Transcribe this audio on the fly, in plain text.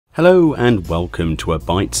Hello and welcome to a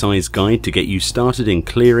bite-sized guide to get you started in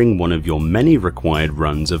clearing one of your many required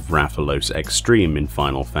runs of Rathalos Extreme in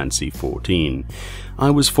Final Fantasy XIV. I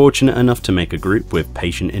was fortunate enough to make a group with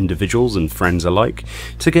patient individuals and friends alike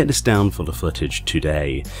to get this down for the footage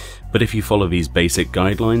today, but if you follow these basic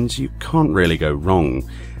guidelines you can't really go wrong.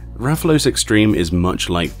 Rathalos Extreme is much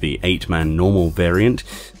like the 8-man normal variant.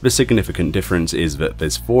 The significant difference is that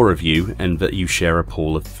there's 4 of you and that you share a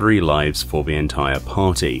pool of 3 lives for the entire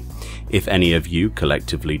party. If any of you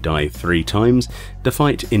collectively die 3 times, the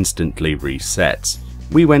fight instantly resets.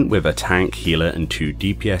 We went with a tank, healer and 2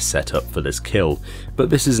 DPS setup for this kill,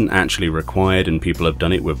 but this isn't actually required and people have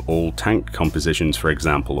done it with all tank compositions for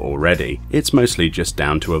example already. It's mostly just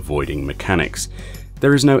down to avoiding mechanics.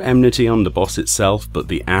 There is no enmity on the boss itself, but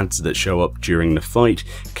the adds that show up during the fight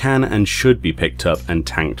can and should be picked up and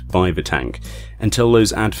tanked by the tank. Until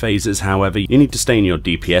those add phases, however, you need to stay in your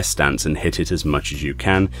DPS stance and hit it as much as you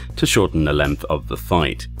can to shorten the length of the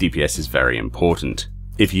fight. DPS is very important.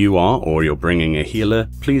 If you are, or you're bringing a healer,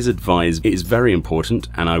 please advise it is very important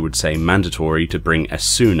and I would say mandatory to bring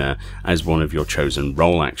Asuna as one of your chosen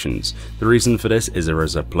role actions. The reason for this is there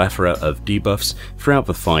is a plethora of debuffs throughout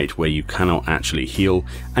the fight where you cannot actually heal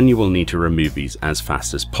and you will need to remove these as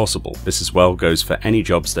fast as possible. This as well goes for any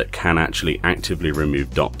jobs that can actually actively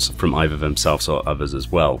remove dots from either themselves or others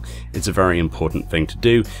as well. It's a very important thing to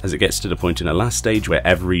do as it gets to the point in the last stage where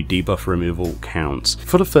every debuff removal counts.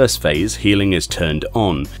 For the first phase, healing is turned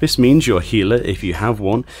on. This means your healer, if you have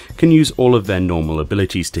one, can use all of their normal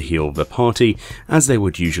abilities to heal the party, as they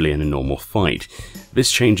would usually in a normal fight.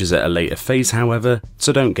 This changes at a later phase however,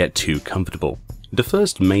 so don't get too comfortable. The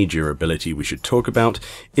first major ability we should talk about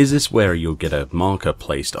is this where you'll get a marker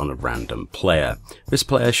placed on a random player. This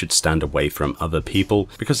player should stand away from other people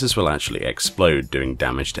because this will actually explode, doing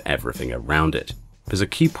damage to everything around it. There's a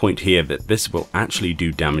key point here that this will actually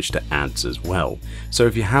do damage to adds as well, so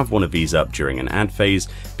if you have one of these up during an add phase,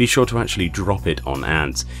 be sure to actually drop it on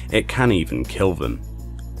adds. It can even kill them.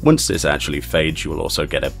 Once this actually fades, you will also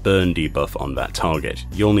get a burn debuff on that target.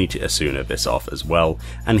 You'll need to Asuna this off as well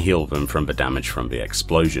and heal them from the damage from the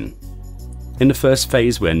explosion. In the first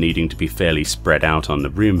phase we're needing to be fairly spread out on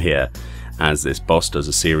the room here, as this boss does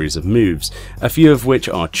a series of moves, a few of which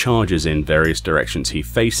are charges in various directions he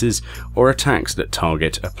faces, or attacks that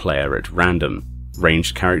target a player at random.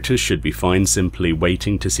 Ranged characters should be fine simply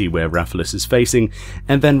waiting to see where Rathalos is facing,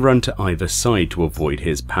 and then run to either side to avoid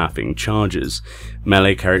his pathing charges.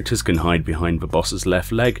 Melee characters can hide behind the boss's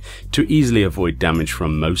left leg to easily avoid damage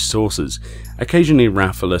from most sources. Occasionally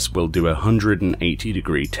Rathalos will do a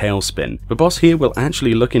 180-degree tailspin. The boss here will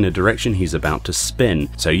actually look in a direction he's about to spin,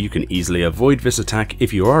 so you can easily avoid this attack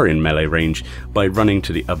if you are in melee range by running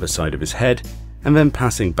to the other side of his head and then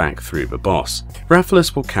passing back through the boss.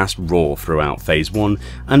 Rathalos will cast Roar throughout phase 1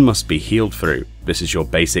 and must be healed through. This is your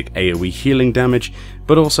basic AoE healing damage,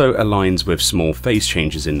 but also aligns with small phase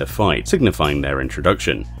changes in the fight, signifying their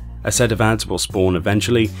introduction. A set of adds will spawn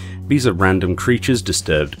eventually. These are random creatures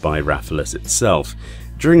disturbed by Rathalos itself.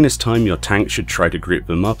 During this time your tank should try to group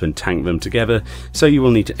them up and tank them together, so you will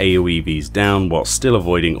need to AoE these down while still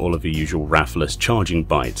avoiding all of the usual Rathalos charging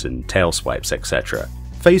bites and tail swipes, etc.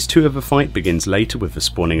 Phase 2 of the fight begins later with the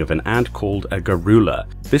spawning of an add called a Garula.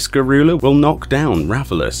 This Garula will knock down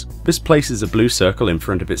Rathalos. This places a blue circle in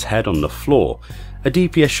front of its head on the floor. A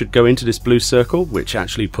DPS should go into this blue circle, which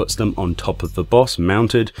actually puts them on top of the boss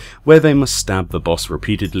mounted, where they must stab the boss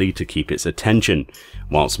repeatedly to keep its attention,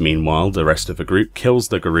 whilst meanwhile the rest of the group kills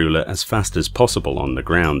the Garula as fast as possible on the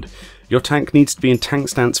ground. Your tank needs to be in tank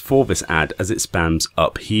stance for this add as it spams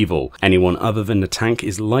upheaval. Anyone other than the tank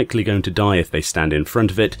is likely going to die if they stand in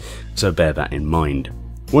front of it, so bear that in mind.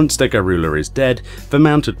 Once the Garula is dead, the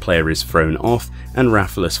mounted player is thrown off and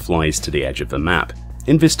Rathalos flies to the edge of the map.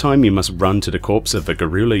 In this time you must run to the corpse of the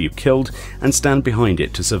Garula you killed and stand behind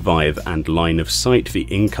it to survive and line of sight the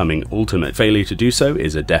incoming ultimate. Failure to do so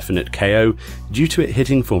is a definite KO due to it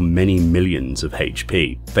hitting for many millions of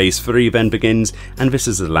HP. Phase 3 then begins, and this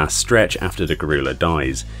is the last stretch after the Garula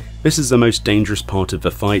dies. This is the most dangerous part of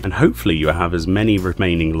the fight, and hopefully you have as many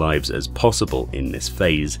remaining lives as possible in this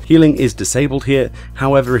phase. Healing is disabled here,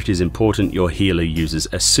 however it is important your healer uses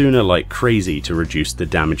Asuna like crazy to reduce the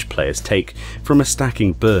damage players take from a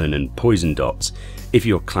stacking burn and poison dots. If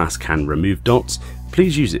your class can remove dots,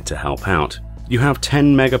 please use it to help out. You have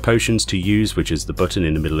 10 mega potions to use, which is the button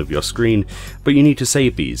in the middle of your screen, but you need to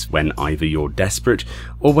save these when either you're desperate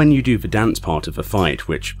or when you do the dance part of the fight,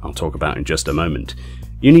 which I'll talk about in just a moment.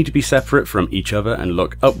 You need to be separate from each other and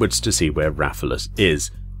look upwards to see where Rathalos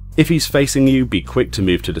is. If he's facing you, be quick to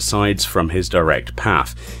move to the sides from his direct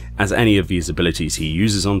path, as any of these abilities he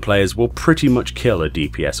uses on players will pretty much kill a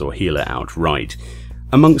DPS or healer outright.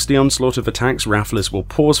 Amongst the onslaught of attacks, Rathalos will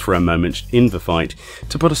pause for a moment in the fight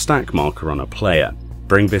to put a stack marker on a player.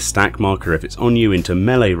 Bring this stack marker if it's on you into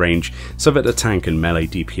melee range so that the tank and melee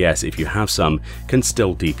DPS, if you have some, can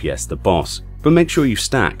still DPS the boss. But make sure you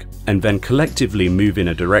stack, and then collectively move in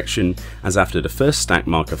a direction, as after the first stack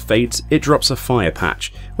marker fades, it drops a fire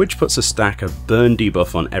patch, which puts a stack of burn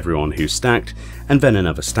debuff on everyone who's stacked, and then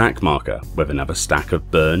another stack marker, with another stack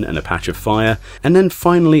of burn and a patch of fire, and then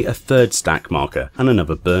finally a third stack marker and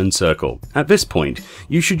another burn circle. At this point,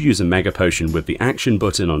 you should use a mega potion with the action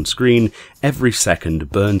button on screen every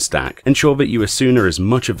second burn stack. Ensure that you assuna as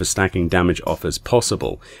much of the stacking damage off as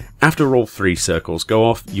possible. After all 3 circles go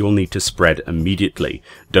off, you'll need to spread immediately.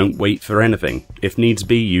 Don't wait for anything. If needs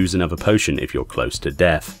be, use another potion if you're close to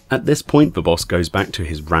death. At this point, the boss goes back to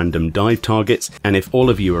his random dive targets, and if all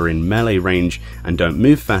of you are in melee range and don't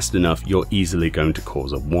move fast enough, you're easily going to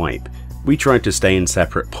cause a wipe. We tried to stay in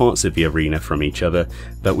separate parts of the arena from each other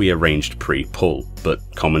that we arranged pre-pull, but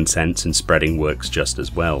common sense and spreading works just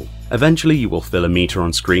as well. Eventually you will fill a meter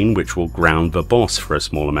on screen which will ground the boss for a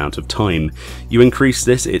small amount of time. You increase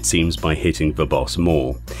this, it seems, by hitting the boss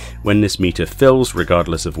more. When this meter fills,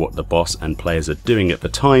 regardless of what the boss and players are doing at the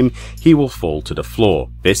time, he will fall to the floor.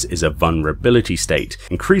 This is a vulnerability state,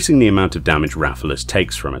 increasing the amount of damage Rathalos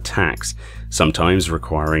takes from attacks, sometimes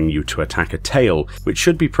requiring you to attack a tail, which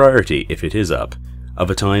should be priority if it is up.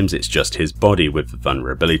 Other times it's just his body with the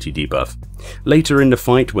vulnerability debuff. Later in the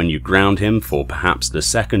fight, when you ground him for perhaps the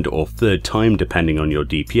 2nd or 3rd time depending on your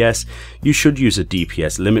DPS, you should use a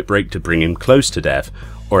DPS limit break to bring him close to death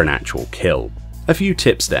or an actual kill. A few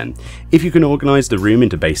tips then. If you can organise the room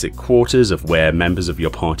into basic quarters of where members of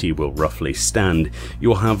your party will roughly stand, you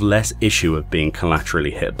will have less issue of being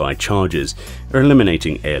collaterally hit by charges, or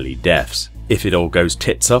eliminating early deaths. If it all goes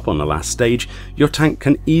tits up on the last stage, your tank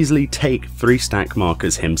can easily take 3 stack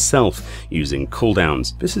markers himself using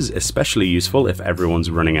cooldowns. This is especially useful if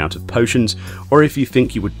everyone's running out of potions, or if you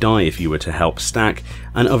think you would die if you were to help stack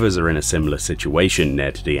and others are in a similar situation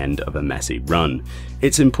near to the end of a messy run.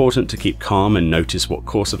 It's important to keep calm and notice what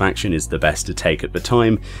course of action is the best to take at the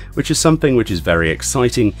time, which is something which is very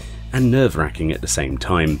exciting and nerve-wracking at the same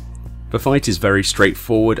time. The fight is very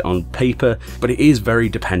straightforward on paper, but it is very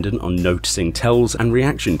dependent on noticing tells and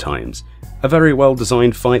reaction times. A very well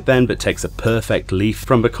designed fight then, but takes a perfect leaf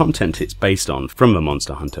from the content it's based on from the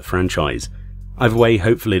Monster Hunter franchise. Either way,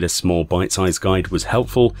 hopefully this small bite-sized guide was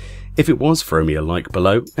helpful. If it was, throw me a like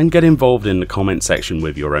below and get involved in the comment section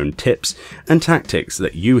with your own tips and tactics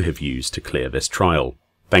that you have used to clear this trial.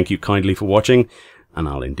 Thank you kindly for watching, and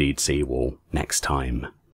I'll indeed see you all next time.